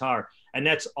Academy in Qatar. And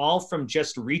that's all from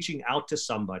just reaching out to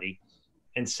somebody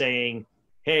and saying,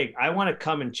 hey, I want to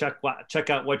come and check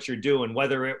out what you're doing,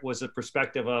 whether it was a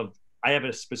perspective of, I have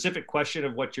a specific question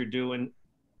of what you're doing,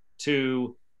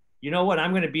 to,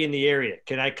 I'm going to be in the area.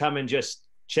 Can I come and just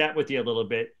chat with you a little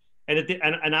bit?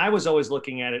 And I was always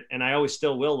looking at it, and I always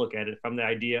still will look at it from the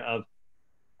idea of,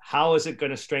 how is it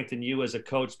going to strengthen you as a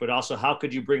coach, but also how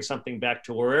could you bring something back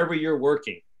to wherever you're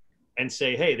working and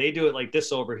say, hey, they do it like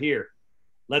this over here.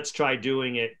 Let's try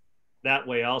doing it that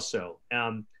way also.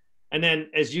 And then,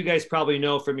 as you guys probably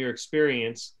know from your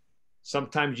experience,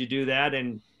 sometimes you do that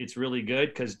and it's really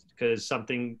good because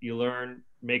something you learn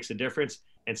makes a difference.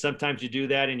 And sometimes you do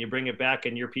that and you bring it back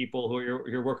and your people who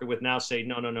you're working with now say,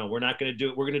 no, we're not going to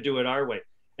do it. We're going to do it our way.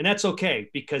 And that's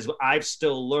okay, because I've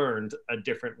still learned a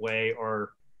different way,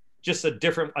 or just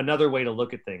another way to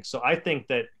look at things. So I think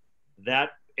that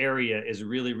area is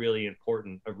really, really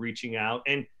important, of reaching out.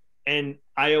 And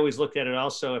I always looked at it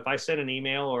also, if I send an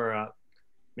email or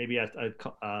maybe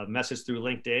a message through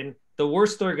LinkedIn, the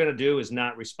worst they're going to do is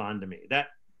not respond to me. That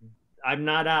I'm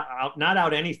not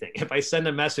out anything. If I send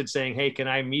a message saying, hey, can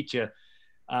I meet you?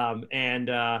 And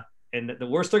the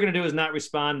worst they're going to do is not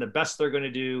respond. The best they're going to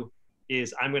do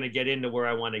is I'm going to get into where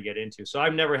I want to get into. So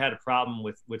I've never had a problem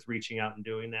with reaching out and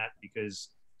doing that, because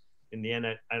in the end,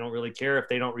 I don't really care if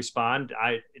they don't respond.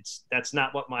 That's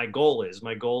not what my goal is.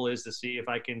 My goal is to see if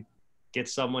I can get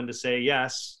someone to say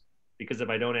yes, because if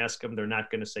I don't ask them, they're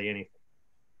not going to say anything.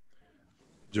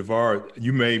 Javar,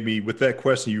 you made me, with that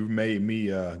question, you made me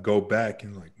go back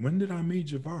and like, when did I meet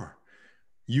Javar?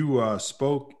 You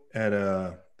spoke at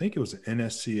think it was an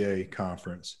NSCA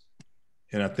conference.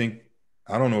 And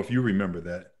I don't know if you remember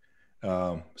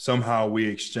that. Somehow we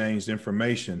exchanged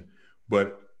information,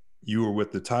 but you were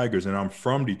with the Tigers and I'm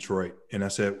from Detroit. And I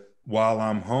said, while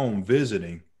I'm home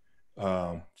visiting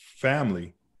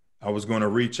family, I was going to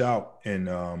reach out, and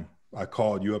I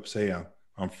called you up, say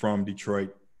I'm from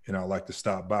Detroit and I'd like to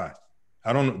stop by.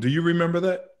 I don't know. Do you remember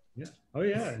that? Yeah. Oh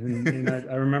yeah. And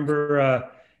I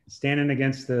remember standing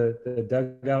against the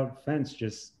dugout fence,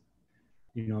 just,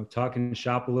 talking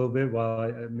shop a little bit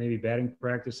while maybe batting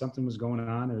practice, something was going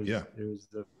on. It was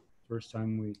the first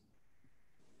time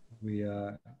we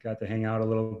got to hang out a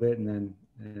little bit, and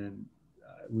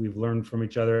we've learned from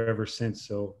each other ever since.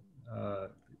 So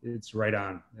it's right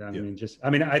on.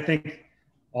 I think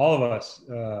all of us,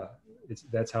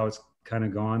 that's how it's kind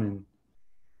of gone,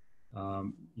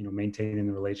 and maintaining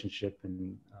the relationship,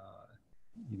 and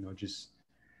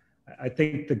I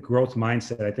think the growth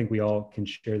mindset, I think we all can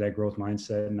share that growth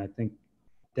mindset. And I think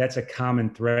that's a common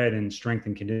thread in strength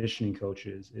and conditioning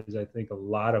coaches, is I think a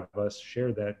lot of us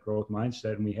share that growth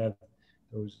mindset, and we have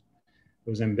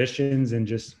those ambitions, and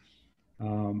just,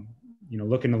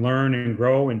 looking to learn and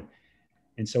grow. And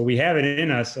so we have it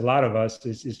in us, a lot of us,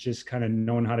 is just kind of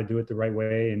knowing how to do it the right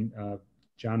way. And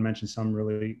John mentioned something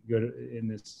really good in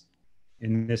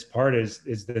this part is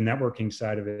the networking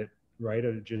side of it, right?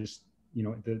 Of just,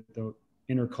 the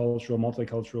intercultural,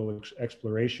 multicultural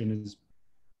exploration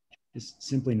is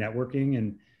simply networking,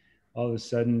 and all of a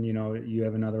sudden, you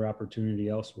have another opportunity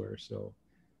elsewhere. So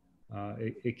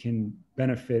it can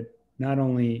benefit not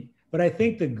only, but I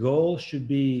think the goal should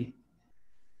be,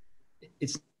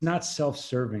 it's not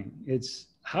self-serving. It's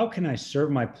how can I serve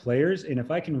my players? And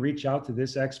if I can reach out to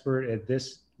this expert at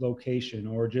this location,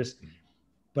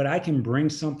 but I can bring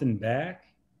something back,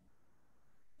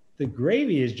 the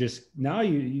gravy is just, now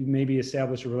you maybe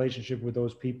establish a relationship with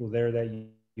those people there that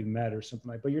you met or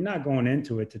something like, but you're not going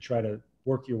into it to try to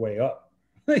work your way up.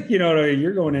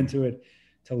 You're going into it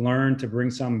to learn, to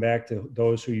bring something back to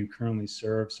those who you currently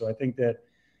serve. So I think that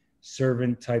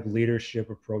servant type leadership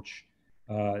approach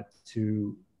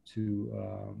to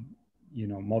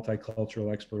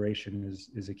multicultural exploration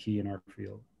is a key in our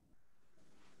field.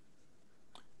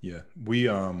 Yeah, we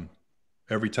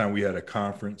every time we had a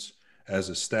conference as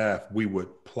a staff, we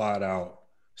would plot out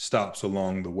stops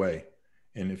along the way.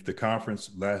 And if the conference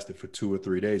lasted for 2 or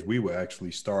 3 days, we would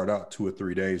actually start out 2 or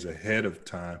 3 days ahead of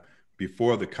time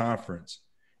before the conference,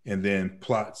 and then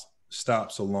plot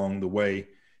stops along the way.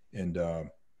 And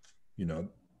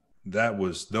that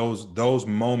was those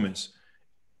moments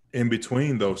in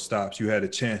between those stops, you had a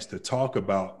chance to talk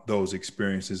about those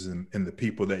experiences and the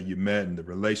people that you met and the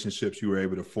relationships you were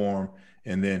able to form.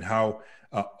 And then how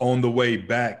on the way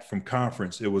back from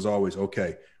conference, it was always,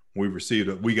 okay,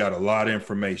 we got a lot of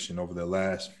information over the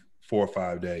last 4 or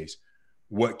 5 days.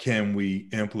 What can we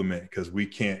implement? Because we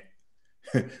can't,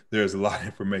 there's a lot of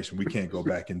information. We can't go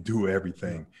back and do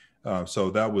everything. So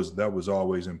that was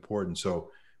always important.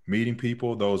 So meeting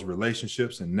people, those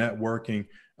relationships and networking,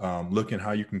 looking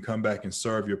how you can come back and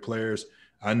serve your players.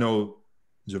 I know,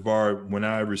 Javar, when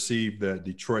I received the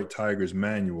Detroit Tigers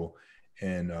manual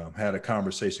and had a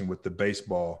conversation with the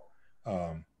baseball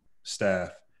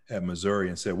staff at Missouri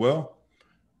and said, well,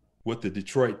 what the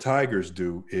Detroit Tigers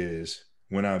do is,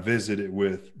 when I visited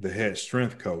with the head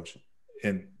strength coach,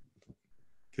 and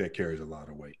that carries a lot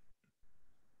of weight.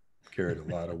 Carried a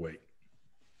lot of weight.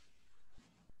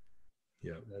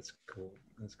 Yeah, that's cool.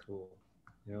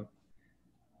 Yep.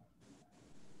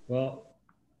 Well,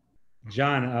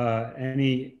 John,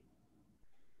 any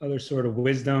other sort of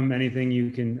wisdom, anything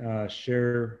you can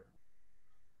share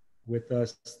with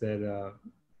us that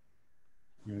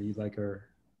you'd like our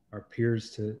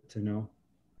peers to know?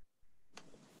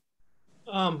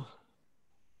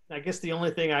 I guess the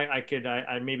only thing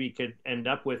I maybe could end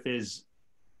up with is,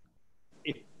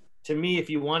 to me, if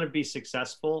you want to be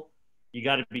successful, you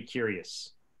got to be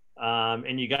curious.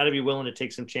 And you got to be willing to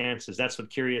take some chances. That's what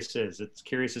curious is. It's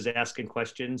curious is asking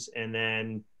questions and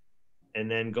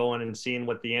then going and seeing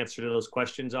what the answer to those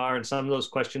questions are. And some of those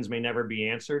questions may never be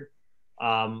answered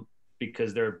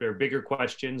because they're bigger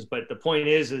questions. But the point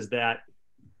is that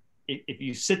if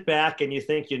you sit back and you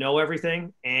think you know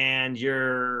everything and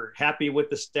you're happy with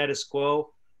the status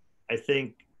quo, I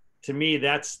think, to me,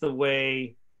 that's the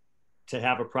way to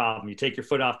have a problem. You take your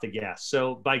foot off the gas.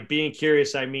 So by being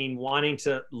curious, I mean wanting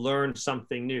to learn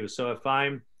something new. So if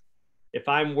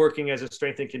I'm working as a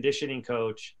strength and conditioning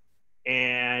coach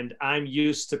and I'm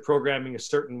used to programming a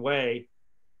certain way,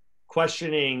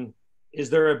 questioning, is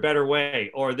there a better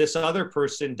way? Or this other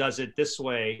person does it this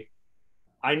way.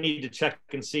 I need to check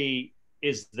and see,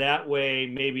 is that way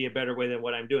maybe a better way than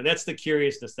what I'm doing? That's the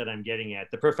curiousness that I'm getting at,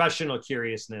 the professional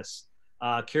curiousness,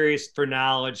 curious for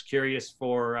knowledge, curious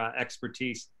for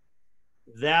expertise.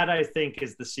 That I think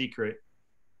is the secret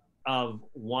of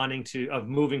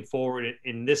moving forward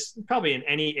in this, probably in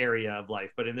any area of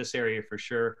life, but in this area for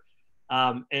sure.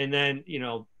 And then,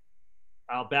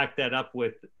 I'll back that up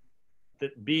with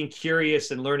that being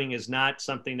curious and learning is not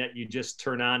something that you just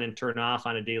turn on and turn off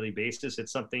on a daily basis.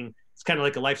 It's kind of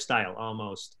like a lifestyle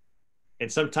almost.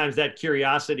 And sometimes that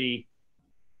curiosity,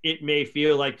 it may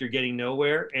feel like you're getting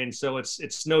nowhere. And so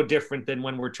it's no different than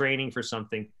when we're training for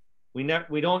something. We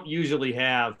don't usually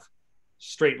have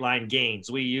straight line gains.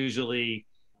 We usually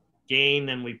gain,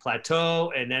 then we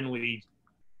plateau, and then we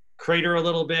crater a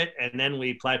little bit, and then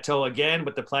we plateau again,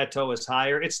 but the plateau is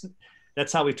higher.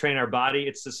 That's how we train our body.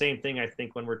 It's the same thing, I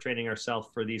think, when we're training ourselves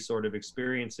for these sort of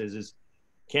experiences. Is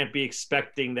can't be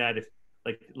expecting that if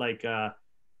like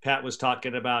Pat was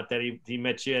talking about, that he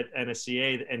met you at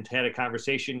NSCA and had a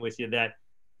conversation with you, that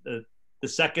the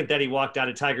second that he walked out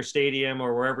of Tiger Stadium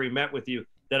or wherever he met with you,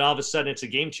 that all of a sudden it's a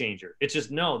game changer. It's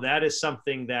just, no, that is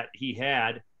something that he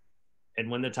had. And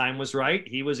when the time was right,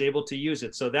 he was able to use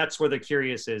it. So that's where the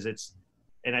curious is.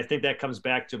 And I think that comes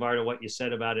back to, Marta, what you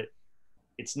said about it.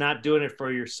 It's not doing it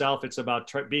for yourself. It's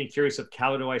about being curious of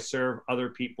how do I serve other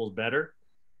people better.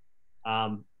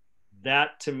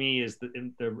 That to me is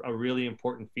a really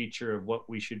important feature of what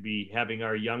we should be having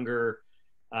our younger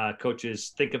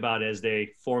coaches think about as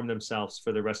they form themselves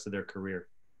for the rest of their career.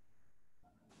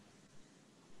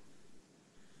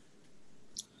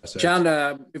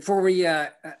 John, before we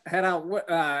head out, what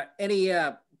any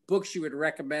books you would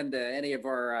recommend to any of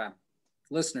our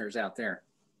listeners out there?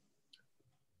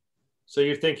 So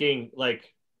you're thinking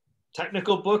like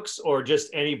technical books or just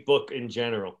any book in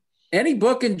general? Any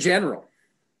book in general.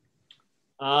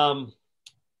 You'll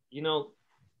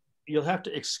have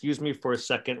to excuse me for a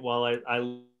second while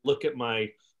I look at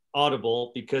my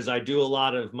Audible, because I do a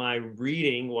lot of my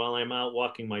reading while I'm out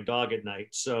walking my dog at night.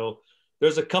 So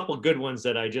there's a couple good ones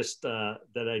that I just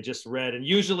read, and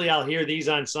usually I'll hear these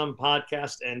on some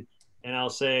podcast, and I'll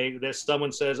say that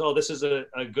someone says, "Oh, this is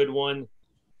a good one."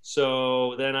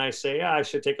 So then I say, "Yeah, I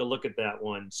should take a look at that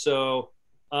one." So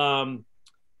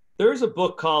there's a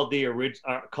book called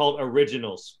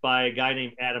Originals by a guy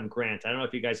named Adam Grant. I don't know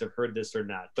if you guys have heard this or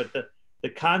not, but the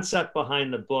concept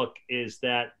behind the book is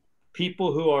that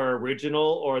people who are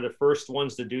original or the first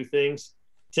ones to do things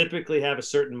typically have a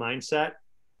certain mindset,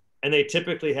 and they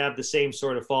typically have the same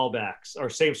sort of fallbacks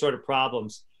or same sort of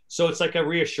problems. So it's like a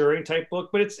reassuring type book,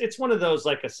 but it's one of those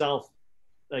like a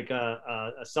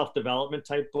self-development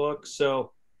type book.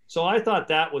 So I thought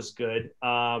that was good.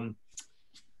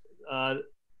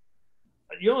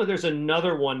 There's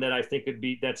another one that I think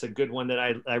that's a good one that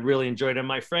I really enjoyed. And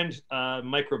my friend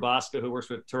Mike Roboska, who works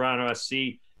with Toronto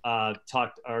SC,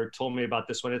 told me about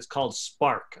this one. It's called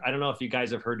Spark. I don't know if you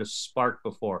guys have heard of Spark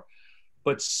before,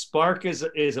 but Spark is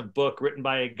a book written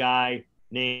by a guy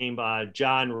named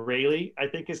John Rayleigh, I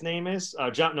think his name is.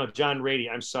 John Rady,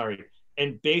 I'm sorry.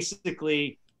 And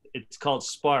basically, it's called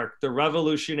Spark, the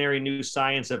revolutionary new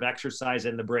science of exercise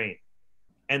and the brain.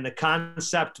 And the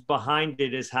concept behind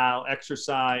it is how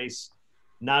exercise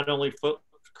not only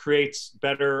creates a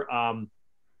better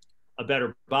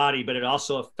body, but it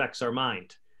also affects our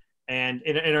mind. And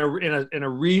in a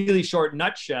really short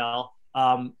nutshell,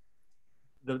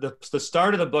 the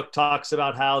start of the book talks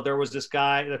about how there was this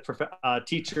guy, the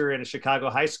teacher in a Chicago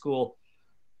high school,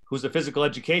 who's a physical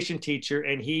education teacher,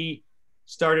 and he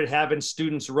started having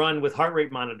students run with heart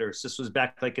rate monitors. This was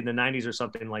back like in the 90s or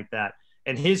something like that.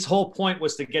 And his whole point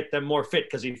was to get them more fit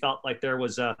because he felt like there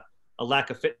was a lack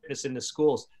of fitness in the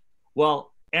schools.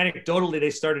 Well, anecdotally, they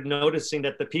started noticing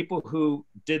that the people who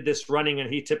did this running,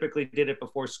 and he typically did it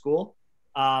before school,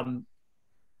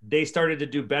 they started to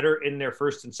do better in their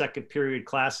first and second period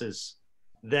classes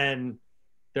than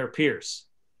their peers.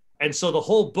 And so the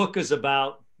whole book is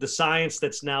about the science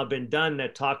that's now been done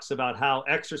that talks about how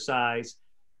exercise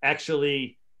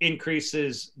actually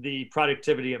increases the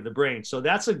productivity of the brain. So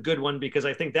that's a good one, because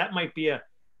I think that might be a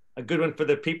good one for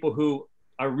the people who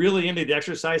are really into the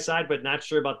exercise side, but not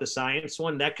sure about the science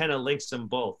one. That kind of links them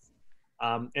both.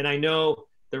 And I know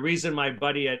the reason my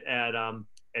buddy at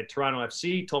Toronto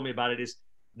FC told me about it is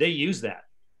they use that.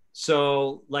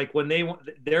 So like when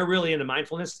they're really into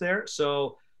mindfulness there.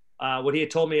 So what he had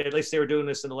told me, at least they were doing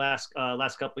this in the last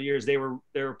couple of years, they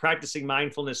were practicing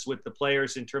mindfulness with the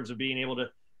players in terms of being able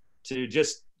to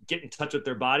just get in touch with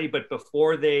their body. But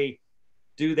before they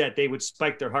do that, they would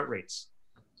spike their heart rates.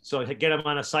 So get them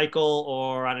on a cycle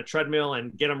or on a treadmill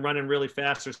and get them running really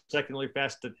fast or cycling really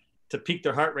fast to to peak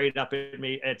their heart rate up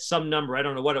at some number. I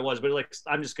don't know what it was, but like,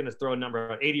 I'm just going to throw a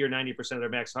number, 80 or 90% of their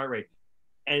max heart rate.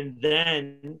 And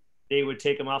then they would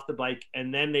take them off the bike,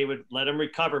 and then they would let them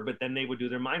recover, but then they would do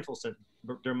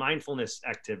their mindfulness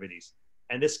activities.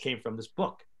 And this came from this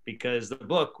book, because the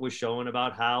book was showing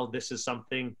about how this is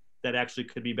something that actually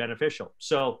could be beneficial.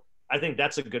 So I think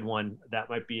that's a good one that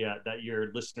might be that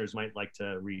your listeners might like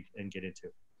to read and get into.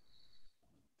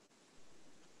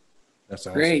 That's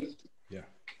awesome. Great. Yeah.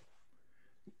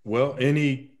 Well,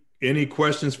 any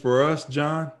questions for us,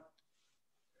 John?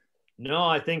 No,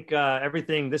 I think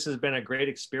everything. This has been a great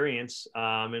experience,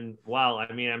 and wow,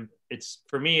 I mean,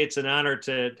 for me, it's an honor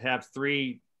to have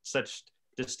three such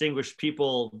distinguished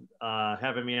people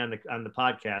having me on the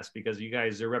podcast, because you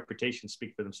guys, their reputations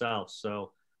speak for themselves.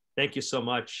 So, thank you so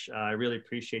much. I really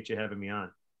appreciate you having me on.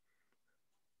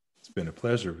 It's been a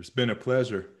pleasure. It's been a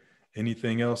pleasure.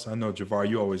 Anything else? I know, Javar,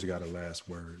 you always got a last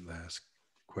word, last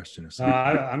question.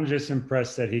 I'm just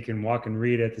impressed that he can walk and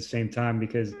read at the same time,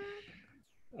 because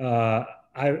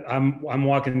I'm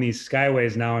walking these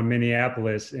skyways now in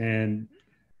Minneapolis, and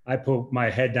I put my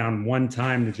head down one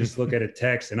time to just look at a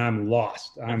text, and I'm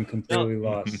lost. I'm completely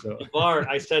lost. So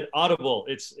I said audible.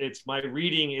 It's my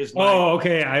reading is. Oh,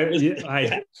 okay.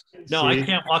 No, I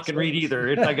can't walk and read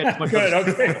either. I get too much. Good.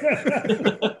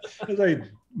 Okay. I was like,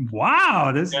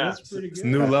 wow, that's pretty good. It's a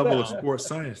new level of sports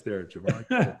science there,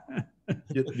 Javar.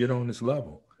 Get on this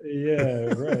level.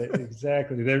 Yeah, right.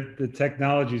 Exactly. The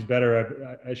technology is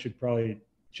better. I should probably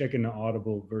check into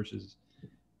Audible versus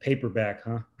paperback,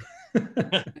 huh?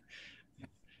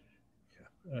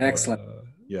 Excellent.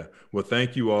 Yeah. Well,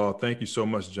 thank you all. Thank you so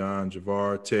much, John,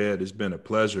 Javar, Ted. It's been a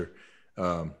pleasure.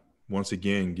 Once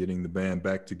again, getting the band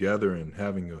back together and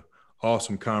having an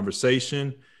awesome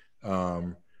conversation.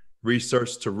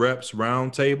 Research to Reps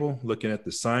Roundtable, looking at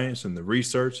the science and the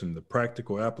research and the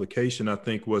practical application. I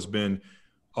think what's been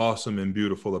awesome and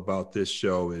beautiful about this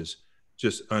show is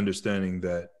just understanding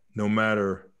that no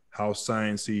matter how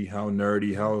sciencey, how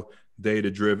nerdy, how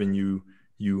data-driven you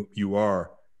are,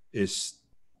 it's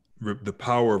the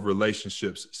power of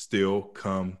relationships still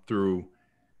come through,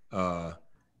 very,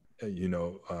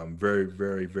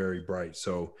 very, very bright.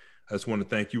 So I just want to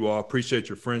thank you all. Appreciate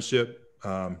your friendship.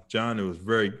 John, it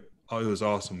was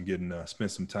awesome getting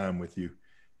spend some time with you,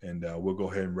 and we'll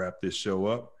go ahead and wrap this show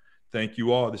up. Thank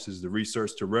you all. This is the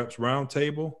Research to Reps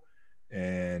Roundtable,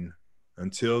 and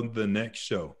until the next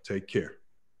show, take care.